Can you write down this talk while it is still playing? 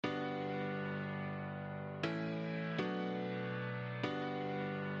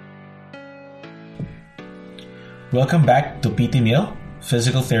Welcome back to PT Meal,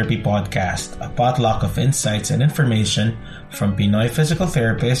 Physical Therapy Podcast, a potluck of insights and information from Pinoy physical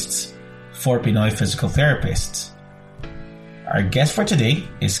therapists for Pinoy physical therapists. Our guest for today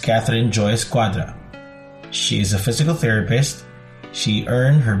is Catherine Joy Escuadra. She is a physical therapist. She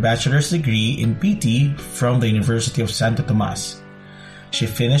earned her bachelor's degree in PT from the University of Santo Tomas. She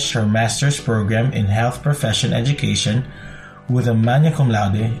finished her master's program in health profession education with a magna cum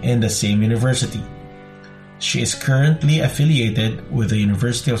laude in the same university. She is currently affiliated with the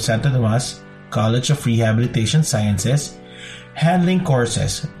University of Santo Tomas College of Rehabilitation Sciences, handling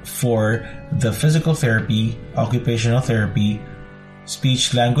courses for the physical therapy, occupational therapy,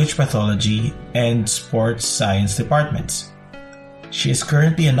 speech-language pathology, and sports science departments. She is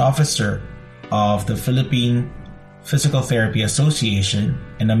currently an officer of the Philippine Physical Therapy Association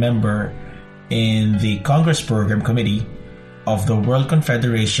and a member in the Congress Program Committee of the World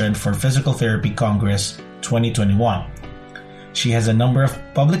Confederation for Physical Therapy Congress 2021. She has a number of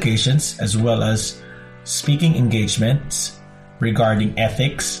publications as well as speaking engagements regarding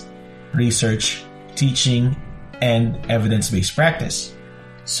ethics, research, teaching, and evidence-based practice.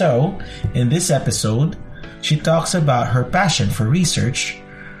 So, in this episode, she talks about her passion for research,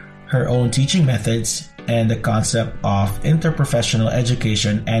 her own teaching methods, and the concept of interprofessional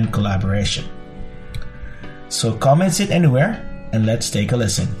education and collaboration. So come and sit anywhere and let's take a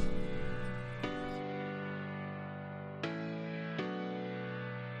listen.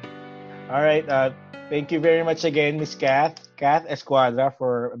 All right. Thank you very much again, Miss Kath Escuadra,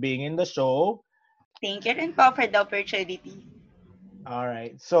 for being in the show. Thank you rin po for the opportunity. All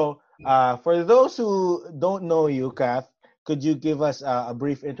right. So, for those who don't know you, Kath, could you give us a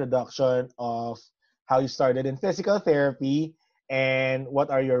brief introduction of how you started in physical therapy and what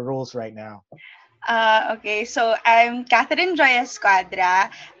are your roles right now? Okay, so I'm Catherine Joy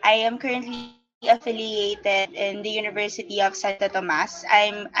Escuadra. I am currently affiliated in the University of Santo Tomas.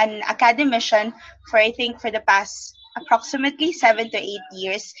 I'm an academician for the past approximately 7 to 8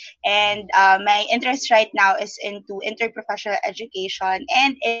 years, and my interest right now is into interprofessional education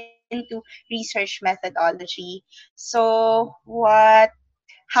and into research methodology. So,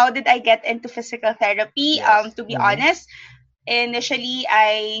 how did I get into physical therapy? Yes. To be honest, initially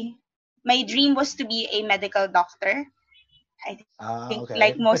my dream was to be a medical doctor. I think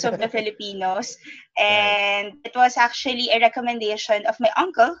like Okay. most of the Filipinos. Right. And it was actually a recommendation of my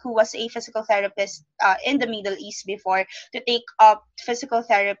uncle, who was a physical therapist in the Middle East before, to take up physical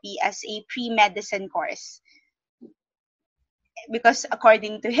therapy as a pre-medicine course. Because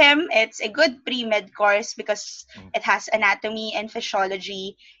according to him, it's a good pre-med course because it has anatomy and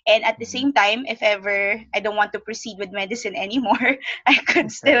physiology. And at the same time, if ever I don't want to proceed with medicine anymore, I could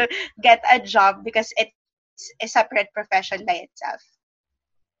still get a job because it's a separate profession by itself.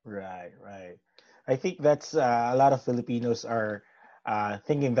 Right, right. I think that's a lot of Filipinos are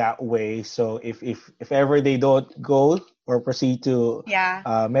thinking that way. So if ever they don't go or proceed to Yeah,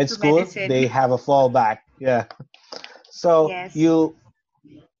 med to school, medicine. they have a fallback. Yeah. So Yes. you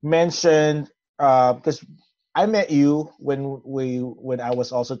mentioned because I met you when I was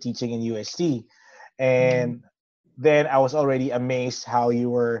also teaching in UST, and then I was already amazed how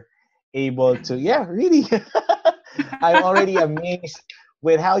you were able to. Yeah, really. I'm already amazed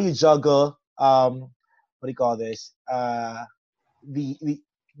with how you juggle what do you call this the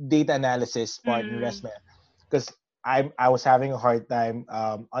data analysis part in Mm, ResMed, because I was having a hard time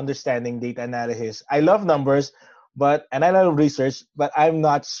understanding data analysis. I love numbers, but and I love research, but I'm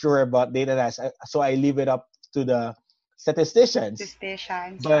not sure about data analysis. So I leave it up to the statisticians.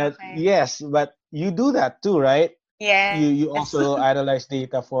 suspicions. But Okay. yes, but you do that too, right? You Yes. also analyze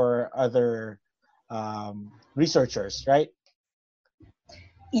data for other researchers, right?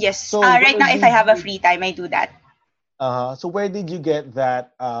 Yes. So Right where now, if I did have a you free time, I do that. so where did you get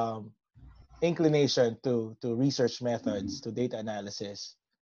that inclination to research methods to data analysis?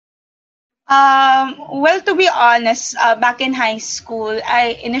 Well, to be honest, back in high school,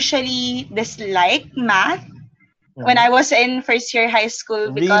 I initially disliked math when Mm-hmm. I was in first year high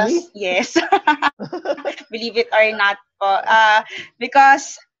school Really? because, yes, believe it or not po,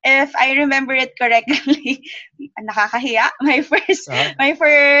 because if I remember it correctly, nakakahiya, Uh-huh. my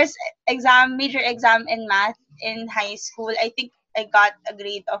first exam, major exam in math in high school, I think I got a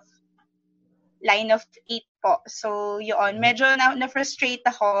grade of line of 8 po. So, yun, Mm-hmm. medyo na-frustrate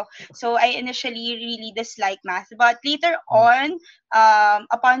ako. So, I initially really dislike math. But later Mm-hmm. on,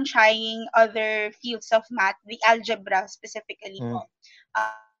 upon trying other fields of math, the algebra specifically po,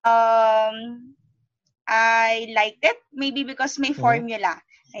 I liked it, maybe because may Mm-hmm. formula.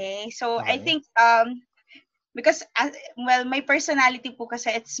 Okay? So, I Okay. think Because, well, my personality po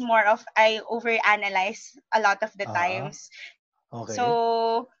kasi it's more of I overanalyze a lot of the Ah, times. okay. So,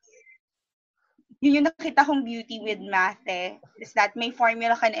 yun yung nakita kong beauty with math is that may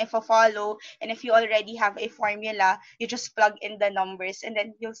formula ka na follow, and if you already have a formula, you just plug in the numbers and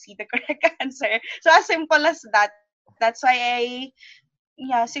then you'll see the correct answer. So, as simple as that. That's why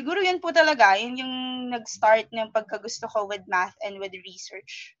yeah, siguro yun po talaga, yun yung nag-start ng pagkagusto ko with math and with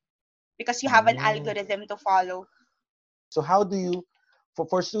research. Because you have an Mm. algorithm to follow. So how do you,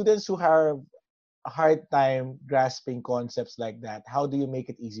 for students who have a hard time grasping concepts like that, how do you make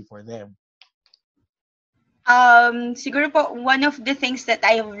it easy for them? Siguro po, one of the things that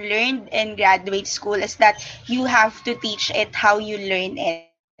I've learned in graduate school is that you have to teach it how you learn it.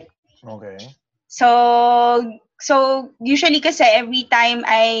 Okay. So usually kasi every time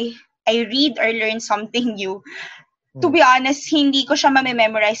I read or learn something new, to Mm. be honest, hindi ko siya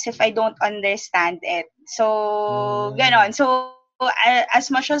memorize if I don't understand it. So, ganon. Mm. So,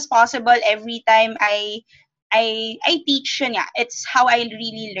 as much as possible, every time I teach yun, yeah, it's how I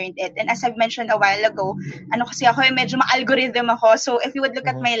really learned it. And as I've mentioned a while ago, ano kasi ako, medyo ma-algorithm ako. So, if you would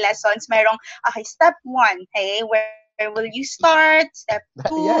look at Mhm. my lessons, mayroong, okay, step 1, hey, where will you start? Step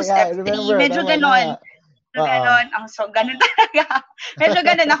 2, Yeah, I step 3, remember. medyo Tama ganon. na. So, ganon. So, ganon talaga. Medyo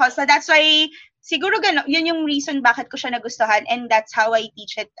ganon ako. So, that's why, siguro ganon, yun yung reason bakit ko siya nagustuhan, and that's how I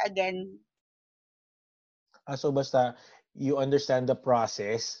teach it again. So basta you understand the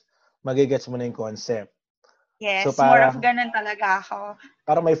process, magigets mo na yung concept. Yes, So more of para ganon talaga ako.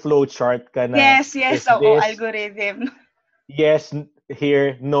 may flow chart ka na, Yes, if oo, this, algorithm. yes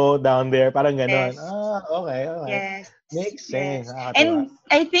here, no down there, parang ganon. Yes. Okay. Yes. Makes sense. Yes. Nakakatuwa. And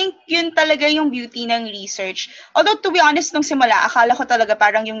I think yun talaga yung beauty ng research. Although to be honest, nung simula, akala ko talaga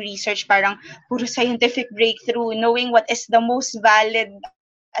parang yung research parang puro scientific breakthrough, knowing what is the most valid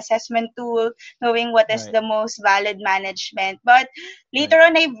assessment tool, knowing what is Right. the most valid management. But later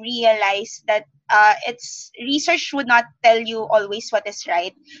on, I realized that it's research would not tell you always what is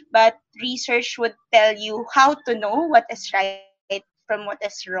right, but research would tell you how to know what is right from what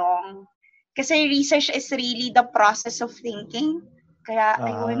is wrong. Kasi research is really the process of thinking. Kaya,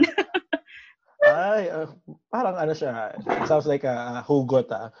 ayun. Ah. Ay, parang ano siya, sounds like a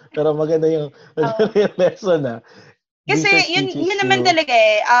hugot Pero maganda yung, yung lesson Kasi Research yun teaches naman you. talaga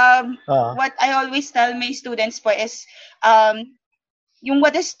what I always tell my students po is, yung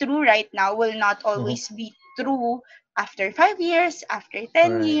what is true right now will not always be true after 5 years, after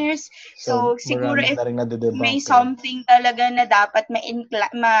 10 Right. years. So, So, siguro marami if na rin may nadedebunk something talaga na dapat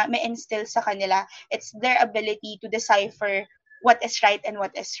ma-instill sa kanila, it's their ability to decipher what is right and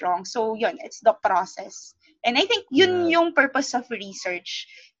what is wrong. So, yun, it's the process. And I think yun Right. yung purpose of research.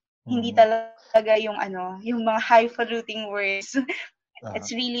 Hindi Mhm. talaga yung yung mga highfalutin words. It's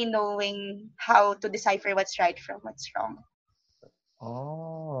Uh-huh. really knowing how to decipher what's right from what's wrong.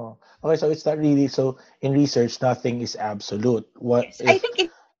 Oh. Okay, so it's not really, so in research, nothing is absolute. What Yes. I if, think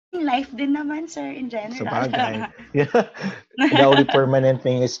in life din naman, sir, in sa general. bagay, yeah, the only permanent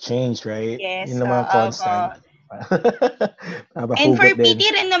thing is change, right? Yes, Yun naman constant. opo. And for Hugot din. PT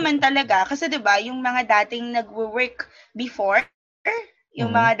rin naman talaga, kasi 'di ba, yung mga dating nagwo-work before, yung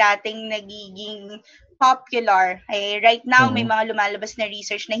Mhm. mga dating nagiging popular, ay right now may Mhm. mga lumalabas na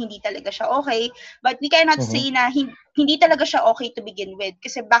research na hindi talaga siya okay, but we cannot Mhm. say na hindi talaga siya okay to begin with,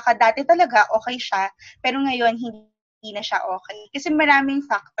 kasi baka dati talaga okay siya, pero ngayon hindi na siya okay. Kasi maraming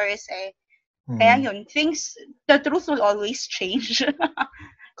factors Kaya Mhm. yun, the truth will always change.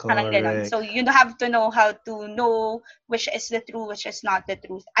 Parang ganon. Correct. So, you have to know how to know which is the truth, which is not the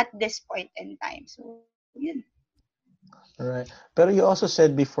truth at this point in time. So, yun. Right. Pero you also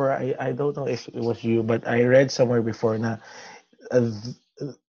said before, I don't know if it was you, but I read somewhere before na uh,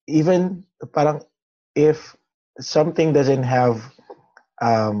 even parang if something doesn't have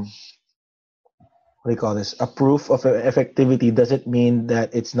what do you call this, a proof of effectivity doesn't mean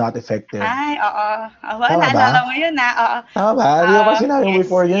that it's not effective. Ay, oo. Tama Naalala ba? mo yun, Oo. Tama ba? Di ba pa sinabi mo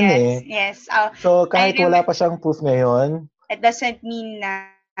before yun eh? Yes. So I kahit wala pa siyang proof ngayon, it doesn't mean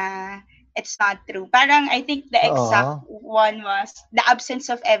na it's not true. Parang I think the exact oo. one was the absence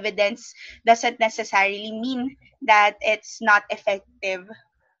of evidence doesn't necessarily mean that it's not effective.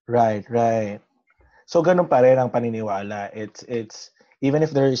 Right. So ganun pa rin ang paniniwala. It's even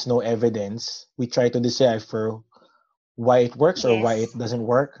if there is no evidence, we try to decipher why it works or why it doesn't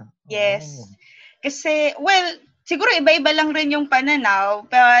work. Yes. Oh. Kasi, well, siguro iba-iba lang rin yung pananaw.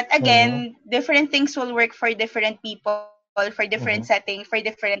 But again, different things will work for different people, for different setting, for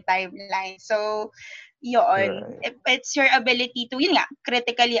different timelines. So, yun. Right. It's your ability to, yun nga,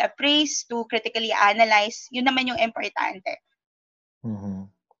 critically appraise, to critically analyze. Yun naman yung importante.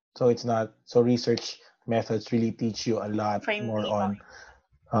 So it's not, so research methods really teach you a lot For more me, on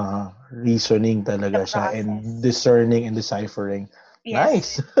reasoning the talaga siya and process. discerning and deciphering. Yes.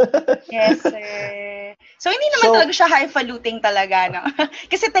 Nice. Yes, sir. So, hindi naman talaga So, siya highfalutin talaga, no?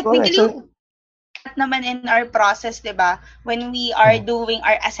 Kasi correct. technically, So, naman in our process, di ba? When we are mhm, doing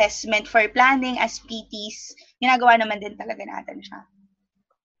our assessment for planning as PTs, ginagawa naman din talaga natin siya.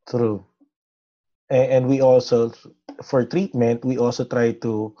 true. And we also, for treatment, we also try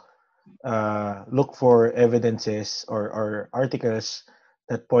to look for evidences or articles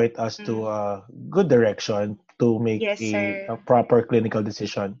that point us to Mm. a good direction to make Yes, a sir. proper clinical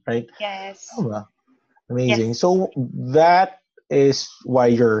decision, right? Yes. Tama. Amazing. Yes. So that is why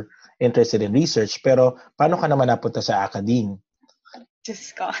you're interested in research. Pero paano ka naman napunta sa academe?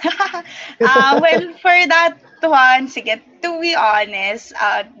 Diyos ko. Well, for that one, sige, to be honest,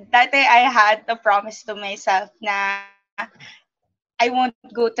 dati I had to promise to myself na I won't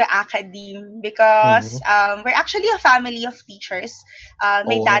go to academe because Mhm. we're actually a family of teachers.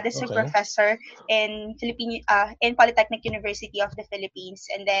 My Oh, dad is a okay. professor in Polytechnic University of the Philippines,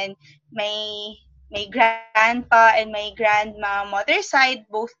 and then my grandpa and my grandma mother side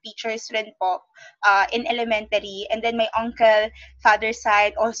both teachers rin po in elementary, and then my uncle father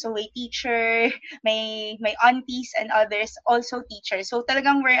side also a teacher, my aunties and others also teachers. So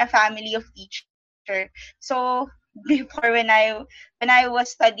talagang we're a family of teacher. So before when I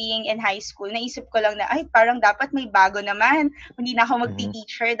was studying in high school, naisip ko lang na, ay, parang dapat may bago naman. Hindi na ako Mhm.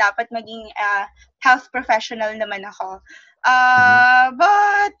 magti-teacher, dapat maging health professional naman ako. Mhm.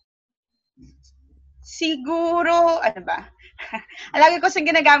 But, siguro, ano ba? Lagi ko sa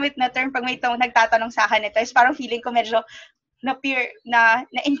ginagamit na term pag may nagtatanong sa akin ito is parang feeling ko medyo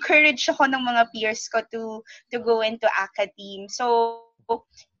na-encourage ako ng mga peers ko to go into academe. So,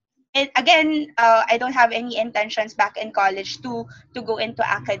 and again, I don't have any intentions back in college to go into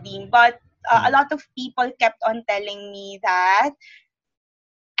academe, but a Mhm. lot of people kept on telling me that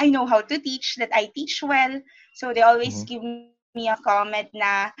I know how to teach, that I teach well. So they always Mhm. give me a comment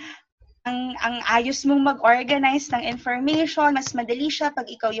na ang ayos mong mag-organize ng information, mas madali siya pag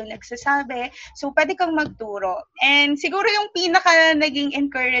ikaw yung nagsasabi. So, pwede kang magturo. And siguro yung pinaka naging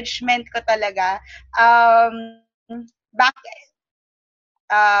encouragement ko talaga, back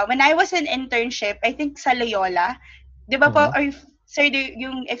when I was in internship, I think sa Loyola, 'di ba po, Mhm. or sir,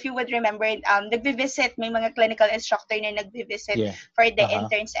 yung if you would remember, nagvi-visit, may mga clinical instructor na nagvi-visit Yeah. for the Aha.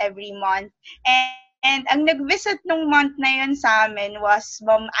 interns every month. And ang nag-visit nung month na yun sa amin was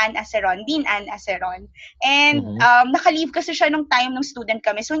Ma'am Ann Aceron, Dean Ann Aceron. And Mhm. naka-leave kasi siya nung time nung student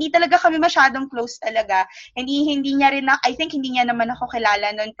kami. So hindi talaga kami masyadong close talaga. Hindi niya rin I think hindi niya naman ako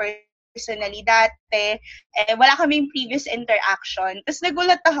kilala noon personally dati. Wala kaming previous interaction. Tapos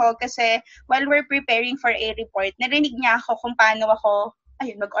nagulat ako kasi while we're preparing for a report, narinig niya ako kung paano ako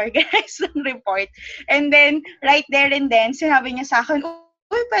mag-organize ng report. And then, right there and then, sinabi niya sa akin,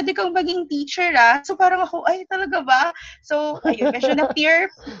 uy, pwede kang maging teacher So parang ako, ay, talaga ba? So, ayun, medyo na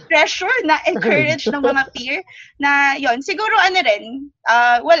peer pressure, na encourage ng mga peer na yon. Siguro ano rin,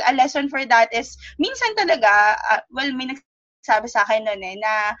 well, a lesson for that is, minsan talaga, may nagsabi sa akin noon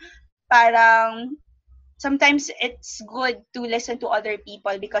na parang sometimes it's good to listen to other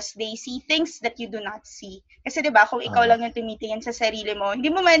people because they see things that you do not see. Kasi 'di ba, kung ikaw Ah, lang yung tumitingin sa sarili mo,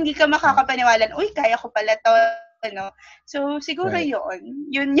 hindi ka ah, makakapaniwala, uy, kaya ko pala 'to, ano. So siguro right.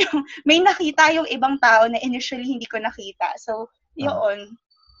 'yun yung may nakita yung ibang tao na initially hindi ko nakita. So Ah. 'yun.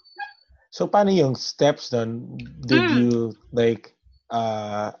 So paano yung steps doon? Did Mm. you like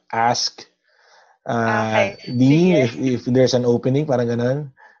ask Okay, Dean sige. if there's an opening parang ganun?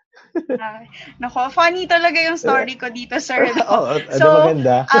 Ay, naku, funny talaga yung story ko dito, sir, 'no. Oh, ano So,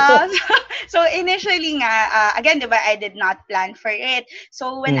 maganda? uh, so initially nga, again, 'di ba, I did not plan for it.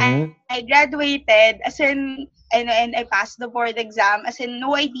 So when Mhm. I graduated, as in, and I passed the board exam, as in,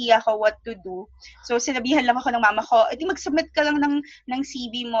 no idea ko what to do. So sinabihan lang ako ng mama ko, "Eh, di mag-submit ka lang ng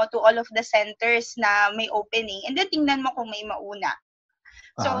CV mo to all of the centers na may opening, and then tingnan mo kung may mauna."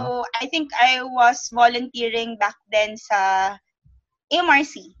 Aha. So I think I was volunteering back then sa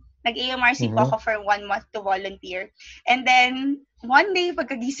AMRC. Nag-AMRC po Mhm. ako for 1 month to volunteer. And then, one day,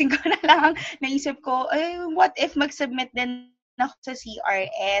 pagkagising ko na lang, naisip ko, what if mag-submit din ako sa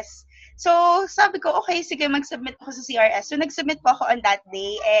CRS? So, sabi ko, okay, sige, mag-submit ako sa CRS. So, nag-submit po ako on that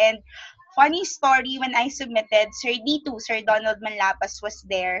day. And, funny story, when I submitted, Sir D2, Sir Donald Manlapas was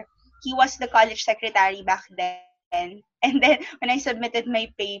there. He was the college secretary back then. And then, when I submitted my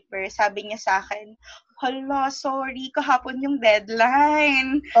paper, sabi niya sa akin, hala, sorry, kahapon yung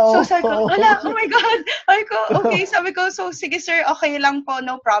deadline. So, sabi ko, wala, oh Oh. my God. Sabi ko, okay, sabi ko, so, sige sir, okay lang po,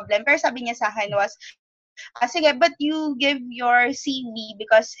 no problem. Pero sabi niya sa akin was, sige, but you give your CV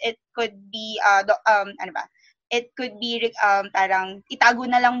because it could be, ano ba, it could be parang itago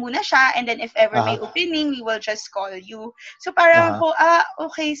na lang muna siya, and then if ever may Uh-huh. opening, we will just call you. So parang Uh-huh.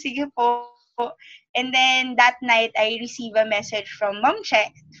 ako, okay, sige po. And then that night, I receive a message from Ma'am Che,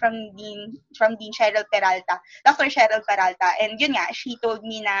 from Dean Cheryl Peralta, Dr. Cheryl Peralta. And yun nga, she told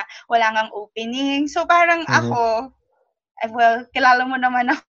me na wala ngang opening. So parang Mm-hmm. ako, well, kilala mo naman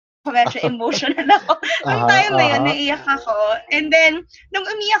ako, medyo emotional ako. Nung Uh-huh. time na yun, Uh-huh. naiiyak ako. And then, nung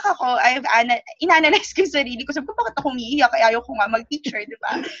umiyak ako, inanalyze ko yung sarili ko. Sabi ko, bakit ako umiiyak? Ayaw ko nga mag-teacher, di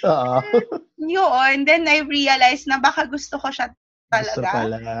ba? Uh-huh. Yun. Then, I realized na baka gusto ko siya Gusto talaga.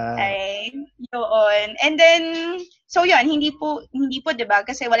 pala. Ay, yun. And then, so yun, hindi po, 'di ba?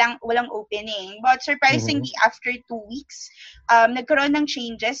 Kasi walang opening. But surprisingly, after 2 weeks, nagkaroon ng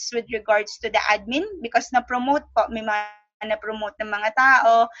changes with regards to the admin because na-promote po, may mga na-promote ng mga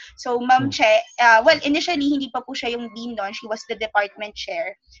tao. So, Ma'am Che, well, initially, hindi pa po siya yung dean doon. She was the department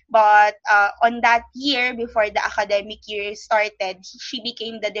chair. But on that year, before the academic year started, she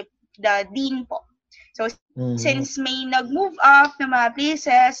became the dean po. So, since may nag-move up na mga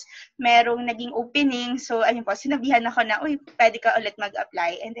places, merong naging opening. So, ayun po, sinabihan ako na, uy, pwede ka ulit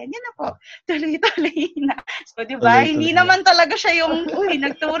mag-apply. And then, yun na po, tuloy-tuloy na. So, di ba, hindi naman talaga siya yung, uy,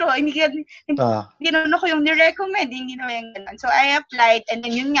 nagturo. Hindi naman ako yung ni-recommend. Hindi naman yung ganun. So, I applied. And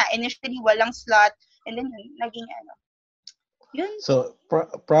then, yun nga, initially, walang slot. And then, naging yun. So,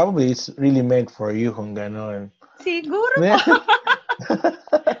 probably it's really meant for you kung ganon. Siguro po.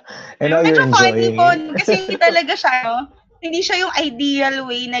 And now you're enjoying it. Kasi hindi talaga siya, hindi siya yung ideal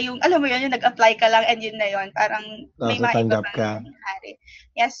way na yung, alam mo yun, yung nag-apply ka lang and yun na yun. Parang may matanggap ka.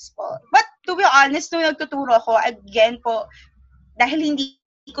 Yes po. But to be honest, nung nagtuturo ako, again po, dahil hindi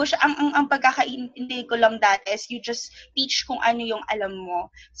ko siya, ang pagkakaintindi ko lang dati is you just teach kung ano yung alam mo.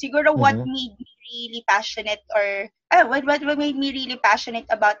 Siguro what made me really passionate what made me really passionate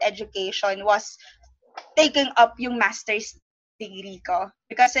about education was taking up yung master's degree ko.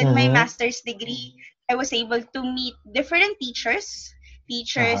 Because in my master's degree, I was able to meet different teachers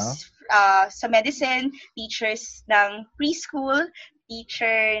sa medicine, teachers ng preschool,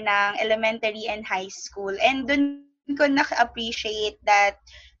 teacher ng elementary and high school. And dun ko naka-appreciate that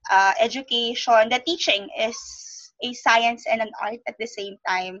education, the teaching is a science and an art at the same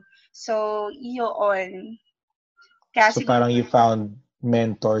time. So, yun. So, parang you found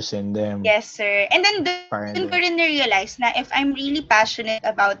mentors in them. Yes, sir. And then dun ko rin na-realize na if I'm really passionate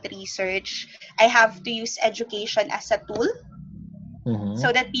about research, I have to use education as a tool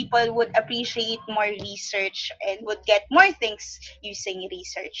so that people would appreciate more research and would get more things using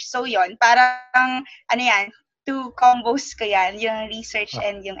research. So, yon, parang, two combos ko yan, yung research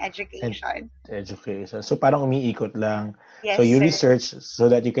and yung education. Education. So, parang umiikot lang. Yes, so, you sir. research so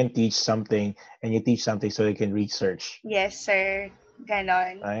that you can teach something, and you teach something so you can research. Yes, sir.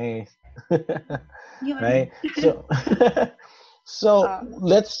 Ganon. Nice. Right? So,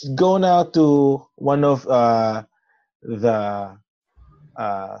 let's go now to one of the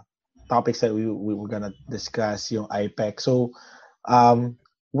topics that we were gonna discuss, yung IPEC. So,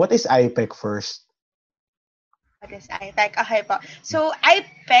 what is IPEC first? What is IPEC? Okay po. So,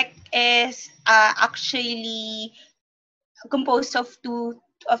 IPEC is actually composed of two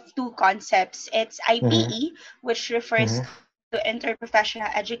concepts. It's IPE, which refers to interprofessional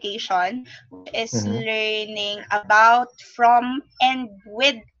education, which is learning about, from, and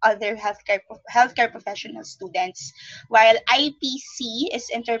with other healthcare professional students, while IPC is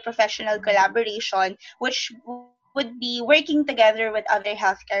interprofessional collaboration, which would be working together with other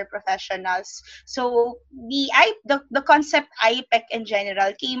healthcare professionals. So the concept IPEC in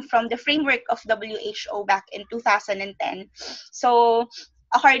general came from the framework of WHO back in 2010. So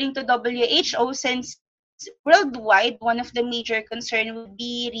according to WHO, since worldwide, one of the major concern would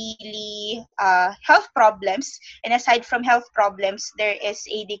be really health problems. And aside from health problems, there is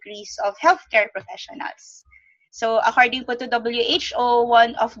a decrease of healthcare professionals. So according to WHO,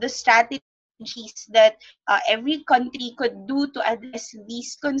 one of the strategies that every country could do to address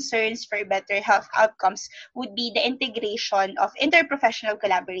these concerns for better health outcomes would be the integration of interprofessional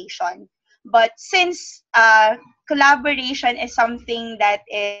collaboration. But since collaboration is something that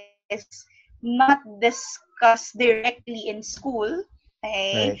is not discussed directly in school,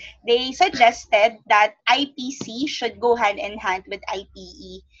 okay, right, they suggested that IPC should go hand in hand with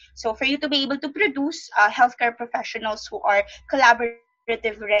IPE. So for you to be able to produce healthcare professionals who are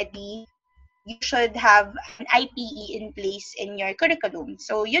collaborative ready, you should have an IPE in place in your curriculum.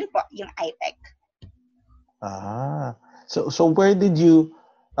 So yun po, yung IPEC. So where did you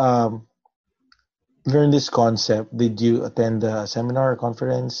learn this concept? Did you attend a seminar or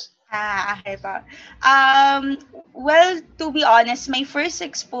conference? Okay po. Um, well, to be honest, my first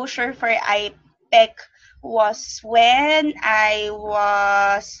exposure for IPEC was when I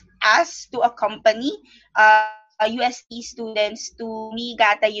was asked to accompany UST students to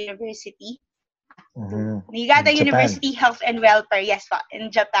Niigata University. To Mm-hmm. Niigata In Japan. University Health and Welfare, yes po,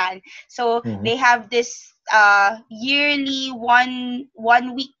 in Japan. So Mm-hmm. they have this yearly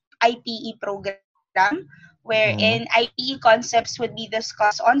one week IPE program wherein Mm-hmm. IPE concepts would be discussed on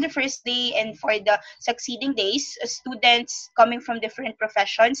the first day, and for the succeeding days, students coming from different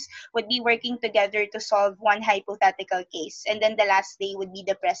professions would be working together to solve one hypothetical case, and then the last day would be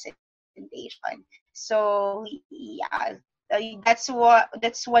the presentation. So yeah, that's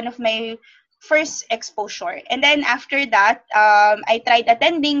one of my first exposure. And then after that, I tried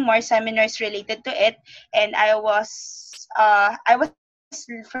attending more seminars related to it, and I was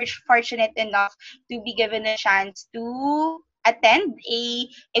fortunate enough to be given a chance to attend a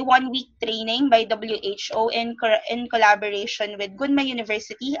 1 week training by WHO in collaboration with Gunma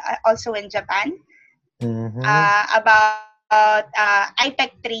University, also in Japan, Mm-hmm. about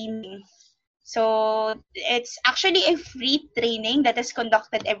IPEC training. So it's actually a free training that is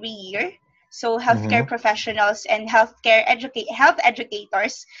conducted every year. So healthcare Mm-hmm. professionals and health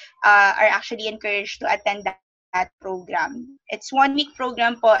educators are actually encouraged to attend that program. It's 1 week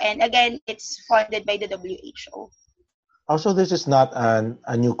program po, and again, it's funded by the WHO. Also, this is not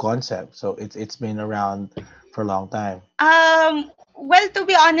a new concept, so it's been around for a long time. Well, to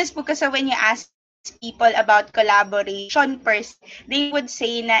be honest po, kasi when you ask people about collaboration per se, they would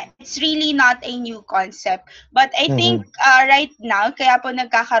say na it's really not a new concept. But I think Mm-hmm. right now, kaya po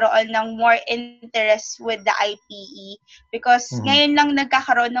nagkakaroon ng more interest with the IPE because Mm-hmm. ngayon lang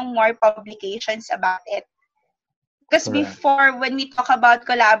nagkakaroon ng more publications about it. Because Correct. before, when we talk about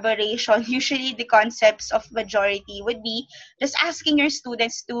collaboration, usually the concepts of majority would be just asking your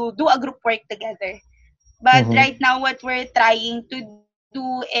students to do a group work together. But Mm-hmm. right now, what we're trying to do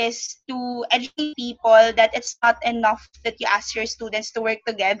is to educate people that it's not enough that you ask your students to work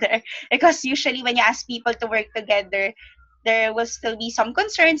together. Because usually, when you ask people to work together, there will still be some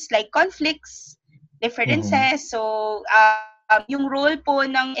concerns like conflicts, Mm-hmm. differences. So, yung role po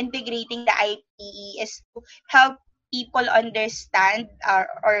ng integrating the IPE is to help people understand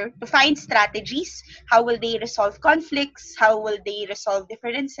or to find strategies. How will they resolve conflicts? How will they resolve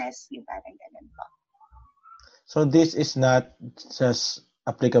differences? Yung parang ganun po. So this is not just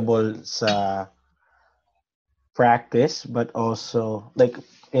applicable sa practice, but also like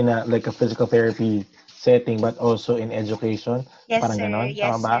in a like a physical therapy setting, but also in education. Yes, Parang sir. ganon,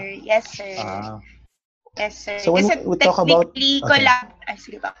 tama Yes, ba? sir. Yes, sir. Ah. Yes, sir. So when Kasi we talk about, technically, okay,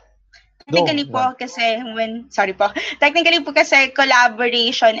 sige po. go, Technically go on. po kasi sorry po. Technically po kasi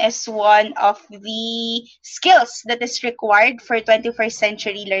collaboration is one of the skills that is required for 21st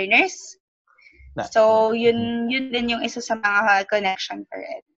century learners. That, So, yeah. yun din yung isa sa mga connection for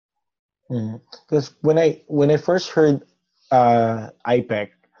it. Because when I first heard IPEC,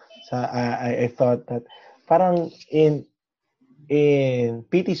 so I thought that parang in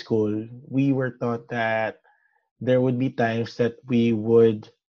PT school we were taught that there would be times that we would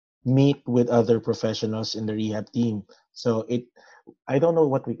meet with other professionals in the rehab team. So I don't know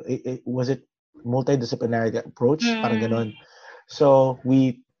what was it multidisciplinary approach, parang Mm. ganon. So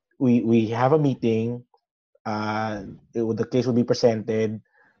we have a meeting. The case would be presented.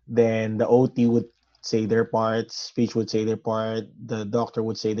 Then the OT would say their part, speech would say their part, the doctor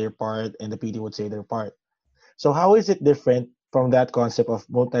would say their part, and the PT would say their part. So how is it different from that concept of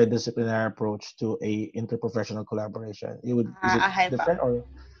multidisciplinary approach to a interprofessional collaboration? Is it Okay po. different or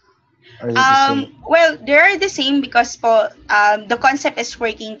is it the same? Well, they are the same because po, the concept is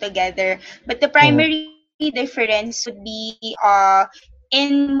working together. But the Mm-hmm. primary difference would be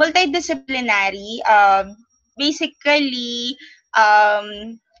in multidisciplinary, basically,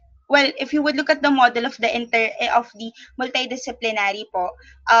 well, if you would look at the model of the multidisciplinary po,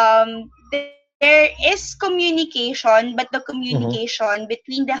 there is communication, but the Mm-hmm. communication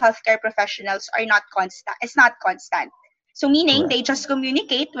between the healthcare professionals are not constant. It's not constant. So meaning Correct. they just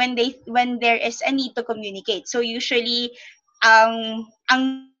communicate when there is a need to communicate. So usually ang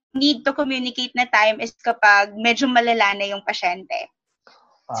need to communicate na time is kapag medyo malala na yung pasyente.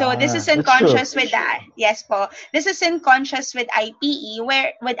 So this is in That's true. conscious with that. Yes po. This is in conscious with IPE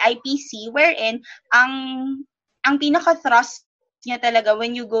where with IPC wherein ang pinaka thrust niya talaga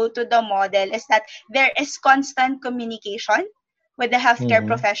when you go to the model is that there is constant communication with the healthcare Mm-hmm.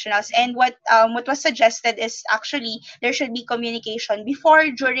 professionals, and what was suggested is actually there should be communication before,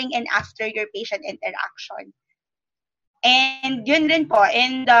 during, and after your patient interaction. And yun rin po,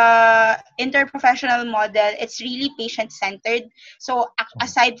 in the interprofessional model, it's really patient-centered. So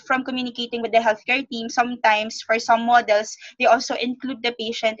aside from communicating with the healthcare team, sometimes for some models, they also include the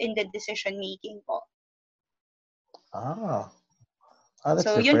patient in the decision-making po. Ah, that's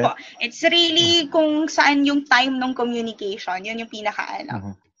So yun po, different. it's really kung saan yung time ng communication, yun yung pinaka-ano.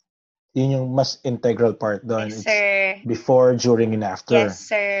 Mhm. Yun yung mas integral part doon. Yes, It's sir. before, during, and after. Yes,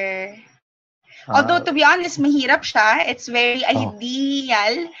 sir. Although, Ah, to be honest, mahirap siya. It's very oh,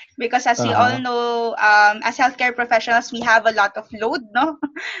 ideal because as we all uh-huh. know, as healthcare professionals, we have a lot of load, no?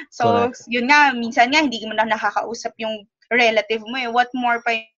 So, Correct. yun nga, minsan nga, hindi mo na nakakausap yung relative mo eh. What more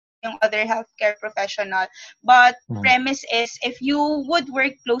pa yung other healthcare professional. But premise is, if you would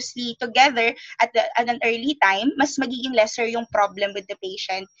work closely together at an early time, mas magiging lesser yung problem with the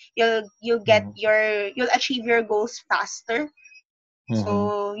patient. You'll achieve your goals faster.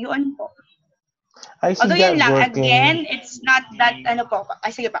 So, yun po. I see Although yun that lang, working. again, it's not that, ano po, ay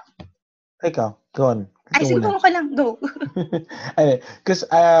sige pa. Ikaw, go on. Ay sige po, ka lang, go. Because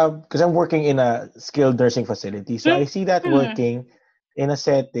I'm working in a skilled nursing facility, so I see that working in a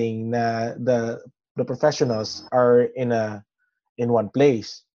setting na the professionals are in one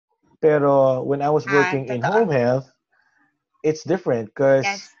place. Pero when I was working in home Totoo. health, it's different because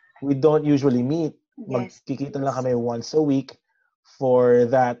Yes. we don't usually meet. Yes. Magkikita lang kami once a week for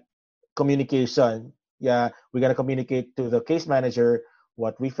that communication. Yeah, we gotta communicate to the case manager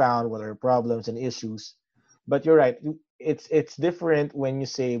what we found, what are problems and issues. But you're right. It's different when you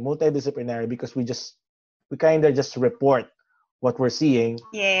say multidisciplinary because we kind of just report what we're seeing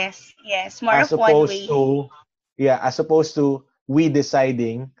Yes. More as of one opposed way. to we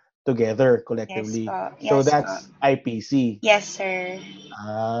deciding together Yes collectively. po. So Yes po. that's IPC. Yes, sir.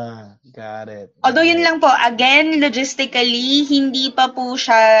 Ah, got it. Although yun lang po, again, logistically, hindi pa po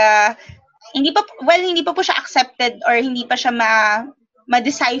siya accepted or hindi pa siya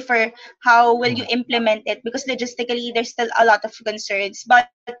ma-decipher how will you implement it because logistically there's still a lot of concerns.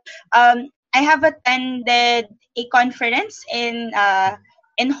 But I have attended a conference in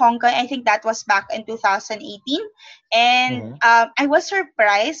Hong Kong. I think that was back in 2018, and I was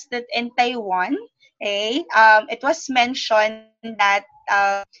surprised that in Taiwan, it was mentioned that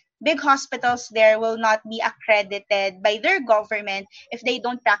big hospitals there will not be accredited by their government if they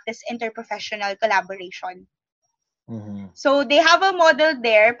don't practice interprofessional collaboration. So they have a model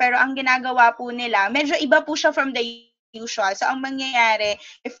there, pero ang ginagawa po nila, medyo iba po siya from the usual. So ang mangyayari,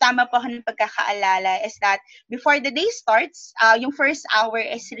 if tama po ako ng pagkakaalala, is that before the day starts, yung first hour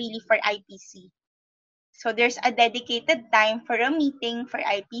is really for IPC. So there's a dedicated time for a meeting for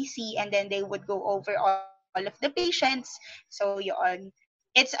IPC, and then they would go over all of the patients. So yun.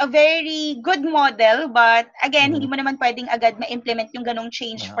 It's a very good model, but again, hindi mo naman pwedeng agad ma-implement yung ganong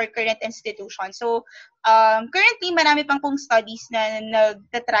change for current institutions. So currently, marami pang pong studies na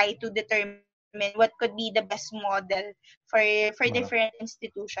nag-try to determine what could be the best model for different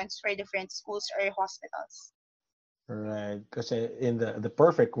institutions, for different schools or hospitals. Right. Kasi in the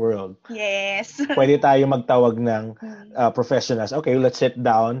perfect world, yes, pwede tayo magtawag ng professionals. Okay, let's sit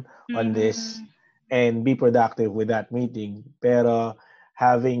down on this and be productive with that meeting. Pero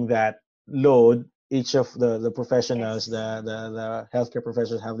having that load, each of the professionals, the healthcare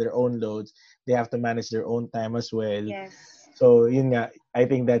professionals have their own loads. They have to manage their own time as well. Yes. So yun nga, I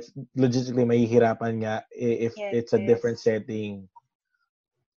think that's logistically mahihirapan nga if it's a different setting.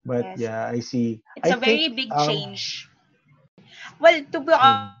 But yeah, I see. It's a very big change. Well, to be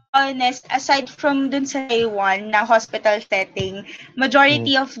honest, aside from dun sa Taiwan na hospital setting,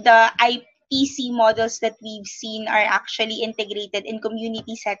 majority of the IPC models that we've seen are actually integrated in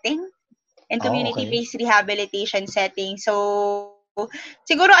community setting, in community-based rehabilitation setting. So,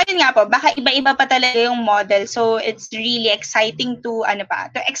 siguro ayun nga po, baka iba-iba pa talaga yung model. So, it's really exciting to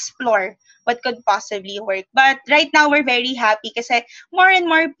explore what could possibly work. But right now, we're very happy kasi more and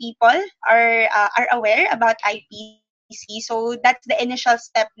more people are aware about IPC. So, that's the initial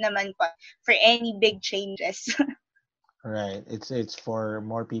step naman po for any big changes. Right. It's for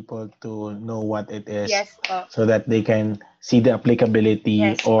more people to know what it is, yes, so that they can see the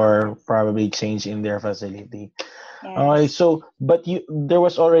applicability or probably change in their facility. Yes. So but there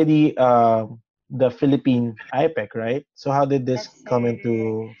was already the Philippine IPEC, right? So how did this come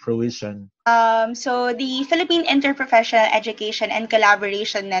into fruition? So the Philippine Interprofessional Education and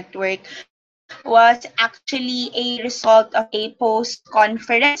Collaboration Network was actually a result of a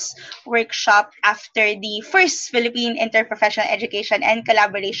post-conference workshop after the first Philippine Interprofessional Education and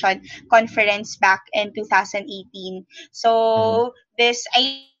Collaboration Conference back in 2018. So this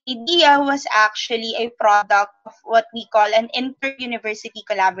idea was actually a product of what we call an inter-university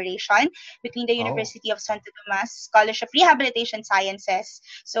collaboration between the Oh. University of Santo Tomas College of Rehabilitation Sciences.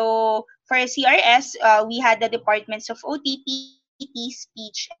 So for CRS, we had the departments of OTP,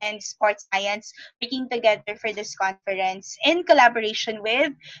 speech, and sports science working together for this conference in collaboration with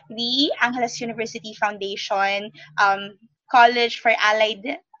the Angeles University Foundation College for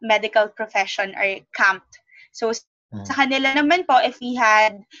Allied Medical Profession or CAMP. So sa kanila naman po, if we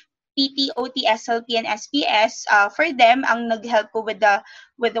had PT, OT, SLP, and SPS, for them, ang nag-help po with the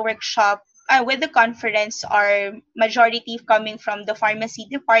workshop, with the conference are majority coming from the pharmacy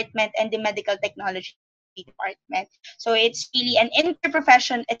department and the medical technology department. So it's really an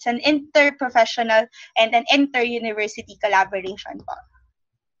interprofessional and an inter-university collaboration po.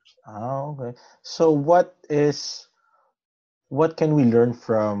 Oh, okay. So what can we learn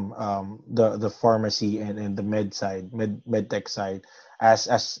from the pharmacy and the med tech side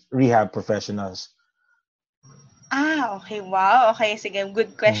as rehab professionals? Okay. Wow. Okay, sige.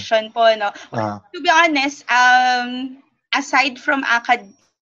 Good question po, no? To be honest, aside from to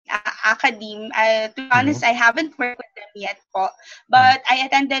be honest, I haven't worked with them yet po. But I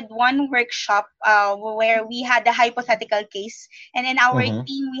attended one workshop where we had a hypothetical case. And in our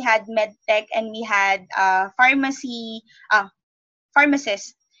team, we had medtech and we had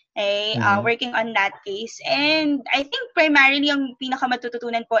pharmacist working on that case. And I think primarily ang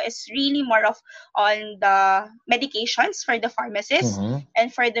pinakamatututunan po is really more of on the medications for the pharmacist,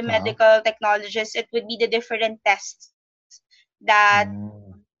 and for the medical technologists, it would be the different tests that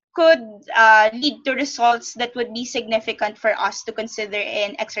could lead to results that would be significant for us to consider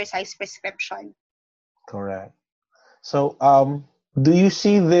in exercise prescription. Correct. So do you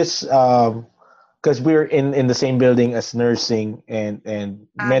see this because we're in the same building as nursing and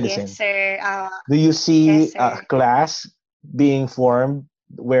medicine. Yes, sir. Do you see a class being formed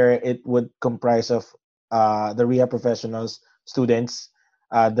where it would comprise of the rehab professionals, students,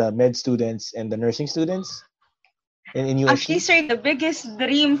 the med students, and the nursing students in UST? Actually, sir, the biggest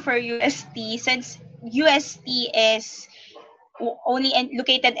dream for UST, since UST is only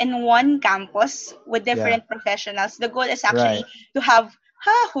located in one campus with different professionals, the goal is actually to have,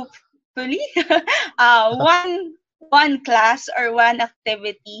 hopefully, one class or one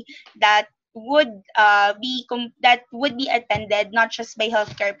activity that would be attended not just by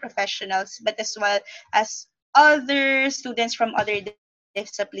healthcare professionals but as well as other students from other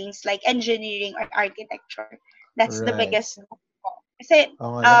disciplines like engineering or architecture. That's the biggest goal. Kasi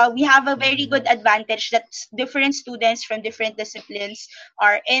we have a very good advantage that different students from different disciplines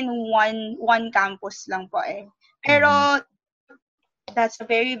are in one campus lang po eh. Pero that's a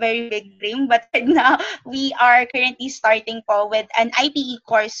very, very big dream. But right now, we are currently starting po with an IPE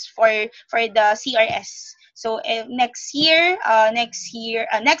course for the CRS. So next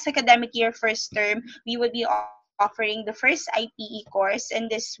academic year, first term, we would be offering the first IPE course, and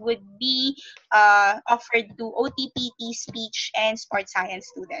this would be offered to OTPT, speech, and sports science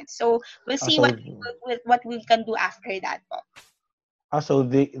students. So we'll see what we can do after that po. So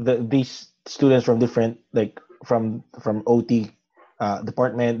these students from different from OT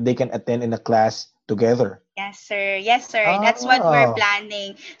department, they can attend in a class together. Yes, sir. That's what we're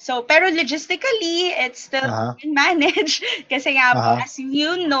planning. So, pero logistically, it's still managed. Kasi nga, as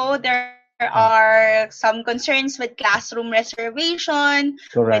you know, there are some concerns with classroom reservation,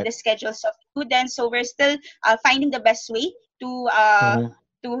 with the schedules of students. So, we're still finding the best way to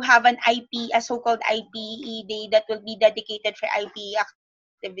have a so-called IPE day that will be dedicated for IPE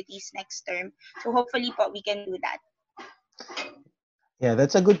activities next term. So, hopefully po, we can do that. Yeah,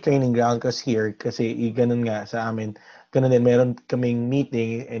 that's a good training ground kasi ganun nga sa amin. Ganun din, meron kaming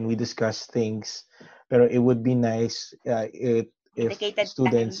meeting and we discuss things. Pero it would be nice if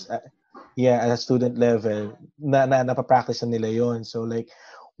students, at a student level, napapractice na nila yon. So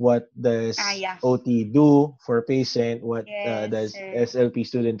what does OT do for a patient? What does SLP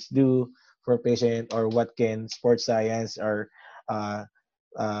students do for a patient? Or what can sports science or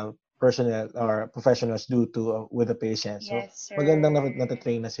personnel or professionals do with the patient. So, magandang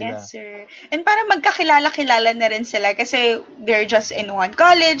natatrain na sila. Yes, sir. And para magkakilala-kilala na rin sila kasi they're just in one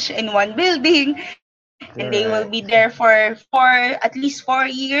college, in one building, and they will be there for at least 4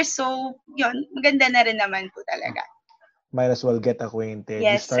 years. So, yun, maganda na rin naman po talaga. Might as well get acquainted.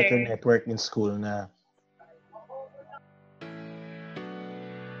 Yes, you start your network in school na.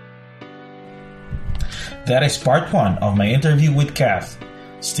 That is part 1 of my interview with Kath.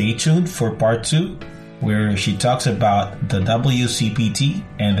 Stay tuned for part 2, where she talks about the WCPT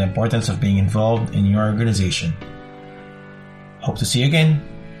and the importance of being involved in your organization. Hope to see you again.